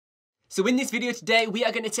So in this video today, we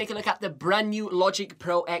are going to take a look at the brand new Logic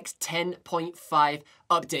Pro X 10.5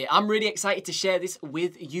 update. I'm really excited to share this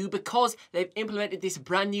with you because they've implemented this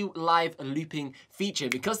brand new live looping feature.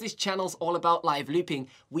 Because this channel's all about live looping,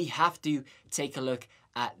 we have to take a look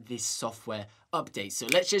at this software update. So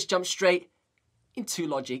let's just jump straight into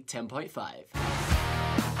Logic 10.5.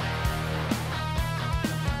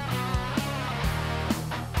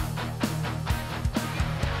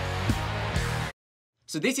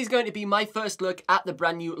 So this is going to be my first look at the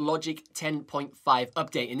brand new Logic 10.5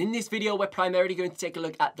 update. And in this video, we're primarily going to take a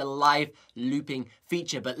look at the live looping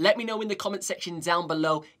feature. But let me know in the comment section down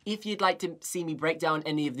below if you'd like to see me break down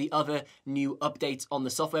any of the other new updates on the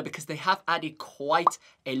software, because they have added quite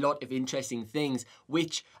a lot of interesting things,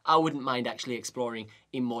 which I wouldn't mind actually exploring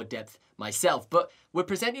in more depth myself. But we're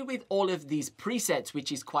presented with all of these presets,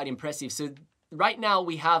 which is quite impressive. So right now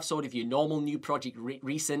we have sort of your normal new project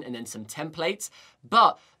recent and then some templates,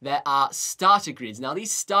 but there are starter grids. Now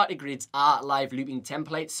these starter grids are live looping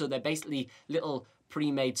templates, so they're basically little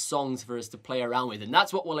pre-made songs for us to play around with, and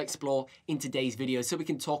that's what we'll explore in today's video so we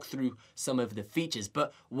can talk through some of the features.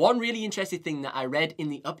 But one really interesting thing that I read in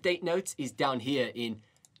the update notes is down here in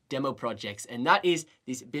demo projects, and that is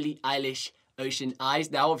this Billie Eilish Ocean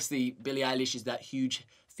Eyes. Now obviously Billie Eilish is that huge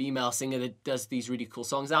female singer that does these really cool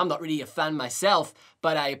songs. Now, I'm not really a fan myself,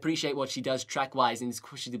 but I appreciate what she does track-wise, and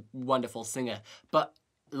she's a wonderful singer. But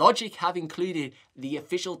Logic have included the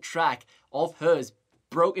official track of hers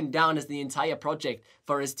broken down as the entire project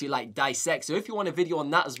for us to like dissect. So if you want a video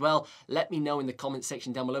on that as well, let me know in the comment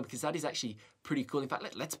section down below, because that is actually pretty cool. In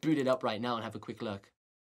fact, let's boot it up right now and have a quick look.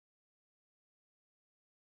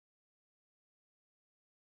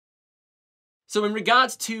 So in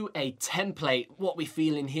regards to a template, what we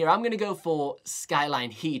feel in here, I'm going to go for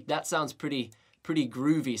Skyline Heat. That sounds pretty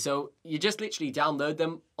groovy. So you just literally download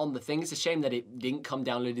them on the thing. It's a shame that it didn't come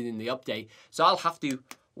downloaded in the update. So I'll have to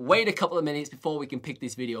wait a couple of minutes before we can pick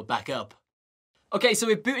this video back up. Okay, so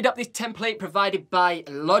we've booted up this template provided by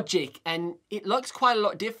Logic, and it looks quite a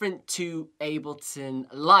lot different to Ableton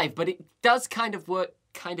Live, but it does kind of work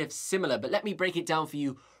kind of similar. But let me break it down for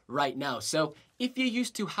you right now. So if you're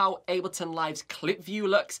used to how Ableton Live's clip view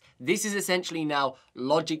looks, this is essentially now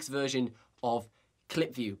Logic's version of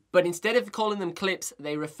clip view. But instead of calling them clips,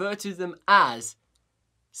 they refer to them as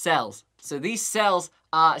cells. So these cells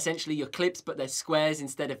are essentially your clips, but they're squares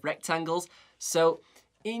instead of rectangles. So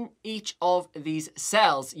in each of these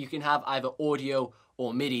cells, you can have either audio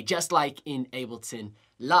or MIDI, just like in Ableton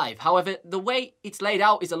Live. However, the way it's laid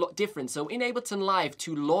out is a lot different. So in Ableton Live,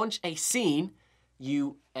 to launch a scene,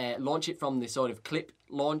 you launch it from the sort of clip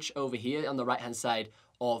launch over here on the right-hand side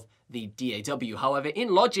of the DAW. However,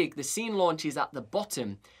 in Logic, the scene launch is at the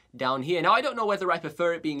bottom down here. Now, I don't know whether I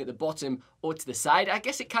prefer it being at the bottom or to the side. I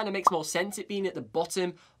guess it kind of makes more sense it being at the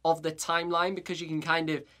bottom of the timeline, because you can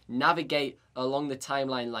kind of navigate along the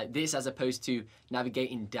timeline like this as opposed to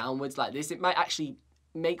navigating downwards like this. It might actually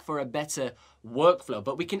make for a better workflow,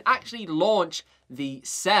 but we can actually launch the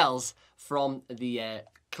cells from the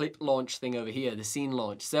clip launch thing over here, the scene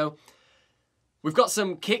launch. So we've got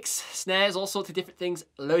some kicks, snares, all sorts of different things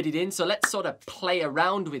loaded in. So let's sort of play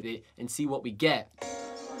around with it and see what we get.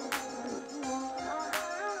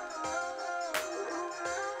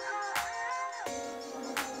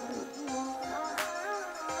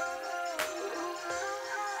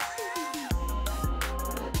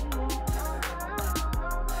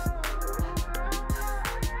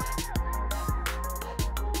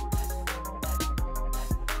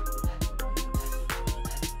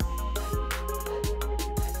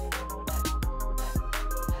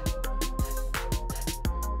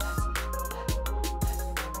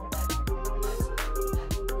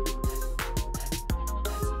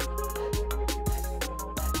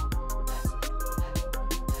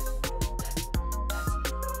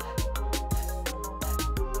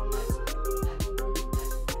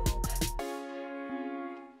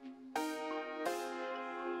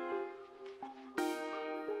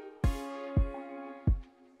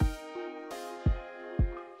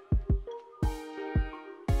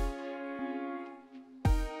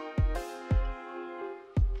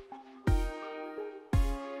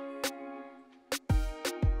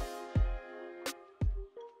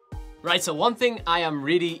 Right, so one thing I am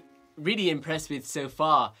really impressed with so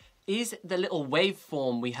far is the little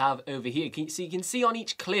waveform we have over here. So you can see on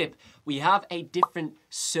each clip, we have a different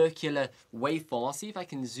circular waveform. I'll see if I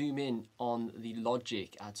can zoom in on the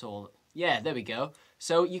Logic at all. Yeah, there we go.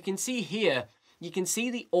 So you can see here, you can see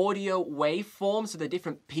the audio waveform, so the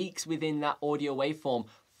different peaks within that audio waveform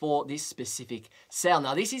for this specific cell.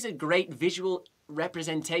 Now, this is a great visual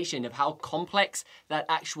representation of how complex that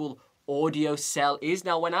actual audio cell is.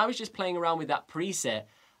 Now, when I was just playing around with that preset,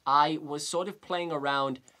 I was sort of playing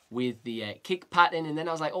around with the kick pattern, and then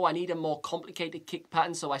I was like, oh, I need a more complicated kick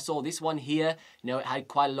pattern. So I saw this one here, you know, it had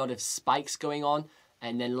quite a lot of spikes going on.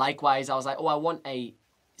 And then likewise, I was like, oh, I want a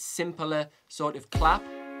simpler sort of clap.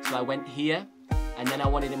 So I went here, and then I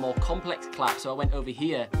wanted a more complex clap. So I went over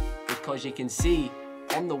here, because you can see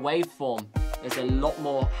on the waveform, there's a lot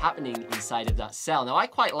more happening inside of that cell. Now, I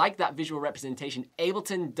quite like that visual representation.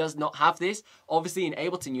 Ableton does not have this. Obviously, in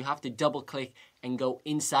Ableton, you have to double click and go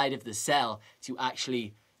inside of the cell to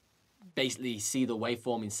actually basically see the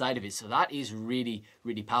waveform inside of it. So that is really,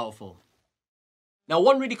 really powerful. Now,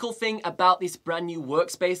 one really cool thing about this brand new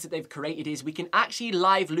workspace that they've created is we can actually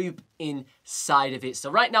live loop inside of it.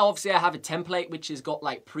 So right now, obviously, I have a template which has got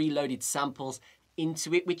like preloaded samples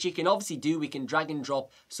into it, which you can obviously do. We can drag and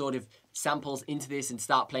drop sort of samples into this and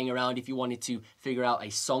start playing around if you wanted to figure out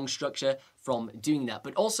a song structure from doing that.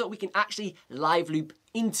 But also we can actually live loop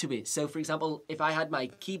into it. So for example, if I had my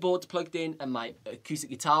keyboards plugged in and my acoustic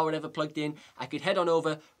guitar or whatever plugged in, I could head on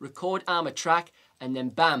over, record arm a track, and then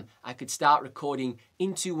bam, I could start recording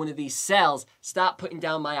into one of these cells, start putting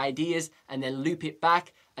down my ideas, and then loop it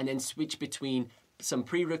back, and then switch between some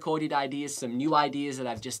pre-recorded ideas, some new ideas that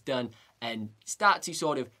I've just done, and start to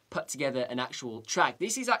sort of put together an actual track.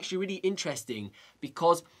 This is actually really interesting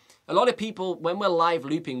because a lot of people, when we're live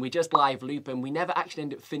looping, we just live loop and we never actually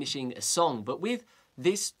end up finishing a song. But with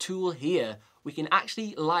this tool here, we can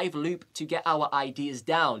actually live loop to get our ideas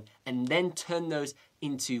down and then turn those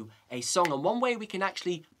into a song. And one way we can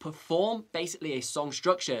actually perform basically a song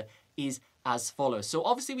structure is as follows. So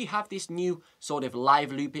obviously we have this new sort of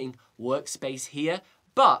live looping workspace here,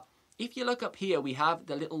 but if you look up here, we have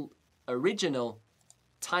the little original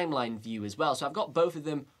timeline view as well. So I've got both of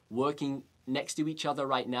them working next to each other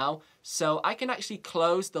right now. So I can actually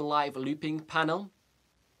close the live looping panel.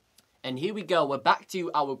 And here we go. We're back to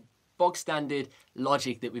our bog standard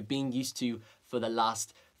Logic that we've been used to for the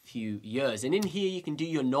last few years. And in here, you can do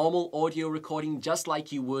your normal audio recording just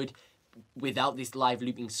like you would without this live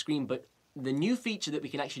looping screen. But the new feature that we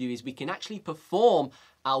can actually do is we can actually perform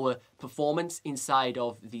our performance inside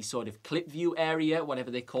of the sort of clip view area,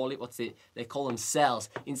 whatever they call it. They call them cells.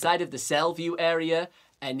 Inside of the cell view area,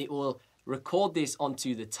 and it will record this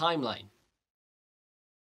onto the timeline.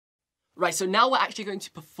 Right, so now we're actually going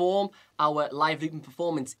to perform our live looping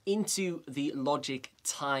performance into the Logic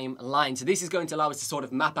timeline. So this is going to allow us to sort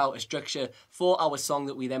of map out a structure for our song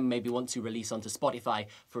that we then maybe want to release onto Spotify,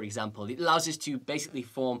 for example. It allows us to basically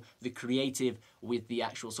form the creative with the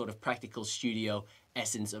actual sort of practical studio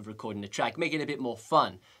essence of recording the track, make it a bit more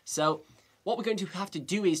fun. So what we're going to have to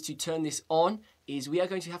do is to turn this on, is we are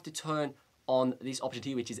going to have to turn on this option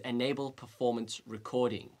here, which is Enable Performance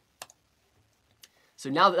Recording. So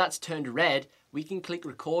now that that's turned red, we can click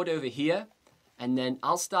record over here, and then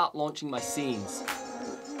I'll start launching my scenes.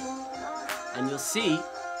 And you'll see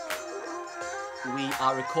we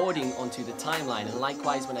are recording onto the timeline. And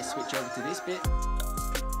likewise, when I switch over to this bit,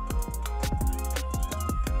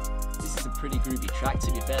 this is a pretty groovy track,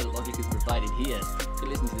 to be fair, that Logic has provided here. You could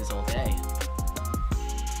listen to this all day.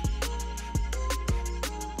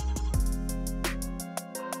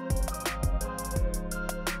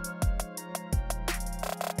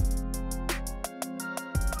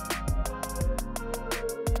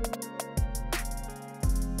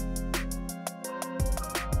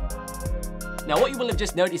 Now, what you will have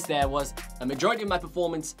just noticed there was a majority of my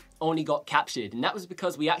performance only got captured, and that was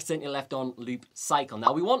because we accidentally left on loop cycle.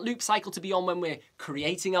 Now, we want loop cycle to be on when we're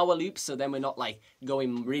creating our loops, so then we're not like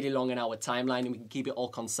going really long in our timeline and we can keep it all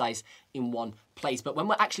concise in one place. But when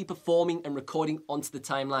we're actually performing and recording onto the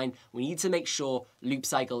timeline, we need to make sure loop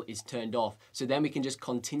cycle is turned off, so then we can just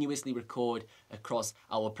continuously record across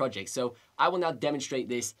our project. So I will now demonstrate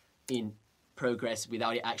this in progress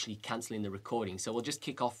without it actually cancelling the recording. So we'll just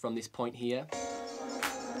kick off from this point here.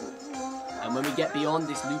 And when we get beyond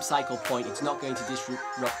this loop cycle point, it's not going to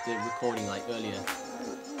disrupt the recording like earlier.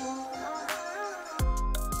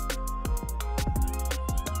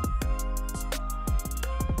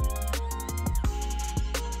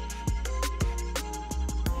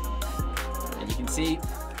 And you can see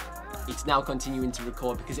it's now continuing to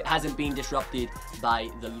record because it hasn't been disrupted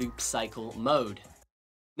by the loop cycle mode.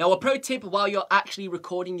 Now, a pro tip while you're actually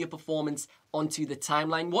recording your performance onto the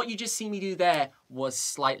timeline, what you just see me do there was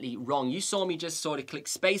slightly wrong. You saw me just sort of click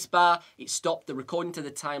spacebar, it stopped the recording to the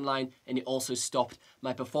timeline, and it also stopped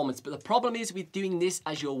my performance. But the problem is with doing this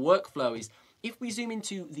as your workflow is, if we zoom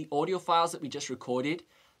into the audio files that we just recorded,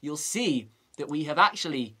 you'll see that we have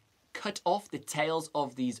actually cut off the tails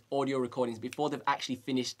of these audio recordings before they've actually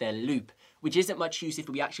finished their loop, which isn't much use if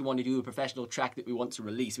we actually want to do a professional track that we want to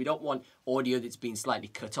release. We don't want audio that's been slightly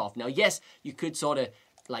cut off. Now, yes, you could sort of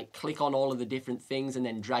like click on all of the different things and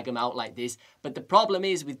then drag them out like this. But the problem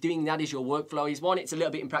is with doing that as your workflow is, one, it's a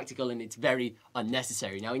little bit impractical and it's very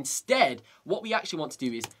unnecessary. Now, instead, what we actually want to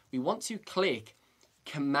do is we want to click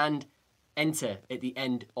Command Enter at the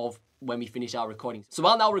end of when we finish our recording. So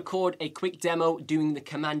I'll now record a quick demo doing the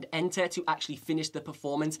Command Enter to actually finish the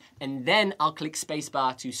performance, and then I'll click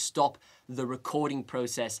spacebar to stop the recording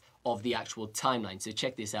process of the actual timeline. So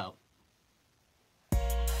check this out.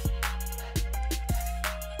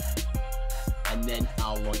 And then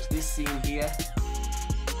I'll launch this scene here.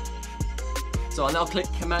 So I'll now click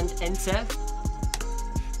Command Enter.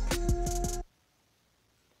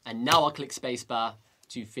 And now I'll click spacebar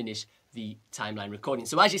to finish the timeline recording.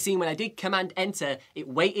 So as you've seen, when I did Command Enter, it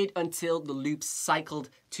waited until the loops cycled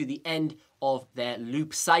to the end of their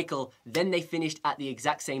loop cycle. Then they finished at the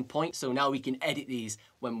exact same point. So now we can edit these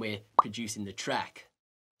when we're producing the track.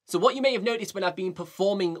 So what you may have noticed when I've been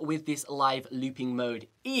performing with this live looping mode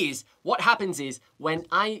is what happens is when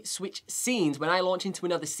I switch scenes, when I launch into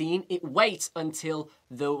another scene, it waits until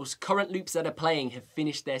those current loops that are playing have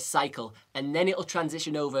finished their cycle, and then it'll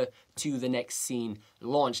transition over to the next scene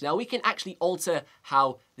launch. Now we can actually alter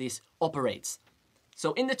how this operates.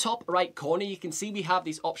 So in the top right corner, you can see we have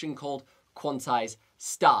this option called Quantize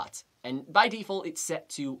Start. And by default, it's set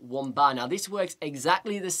to 1 bar. Now this works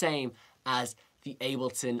exactly the same as the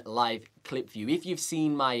Ableton Live clip view. If you've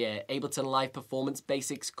seen my Ableton Live Performance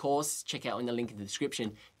Basics course, check out in the link in the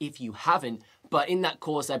description if you haven't. But in that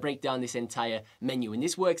course, I break down this entire menu, and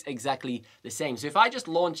this works exactly the same. So if I just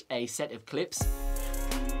launch a set of clips,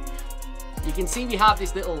 you can see we have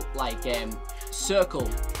this little like circle,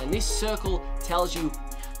 and this circle tells you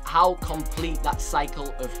how complete that cycle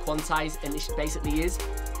of Quantize basically is.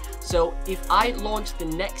 So if I launch the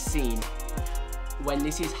next scene, when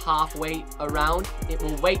this is halfway around, it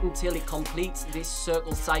will wait until it completes this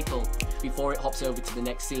circle cycle before it hops over to the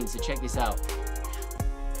next scene. So check this out.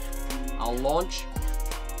 I'll launch,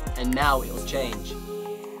 and now it'll change.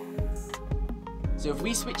 So if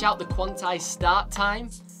we switch out the Quantize Start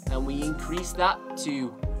time and we increase that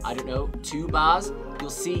to, I don't know, 2 bars,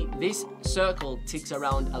 you'll see this circle ticks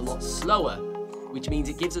around a lot slower, which means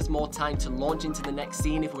it gives us more time to launch into the next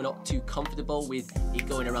scene if we're not too comfortable with it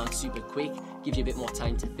going around super quick. Gives you a bit more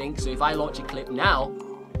time to think. So if I launch a clip now,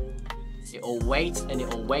 it'll wait and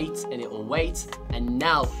it'll wait and it'll wait, and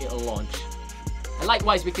now it'll launch. And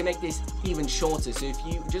likewise, we can make this even shorter. So if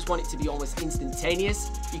you just want it to be almost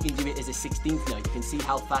instantaneous, you can do it as a 16th note. You can see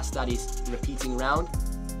how fast that is repeating round,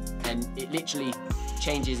 and it literally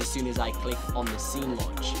changes as soon as I click on the scene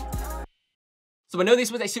launch. So I know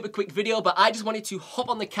this was a super quick video, but I just wanted to hop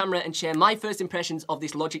on the camera and share my first impressions of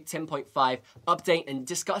this Logic 10.5 update and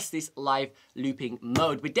discuss this live looping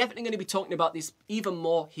mode. We're definitely going to be talking about this even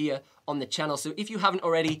more here on the channel. So if you haven't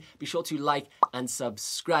already, be sure to like and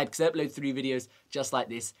subscribe, because I upload 3 videos just like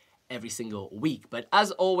this every single week. But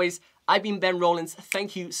as always, I've been Ben Rowlands.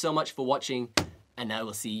 Thank you so much for watching, and I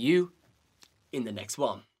will see you in the next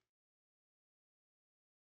one.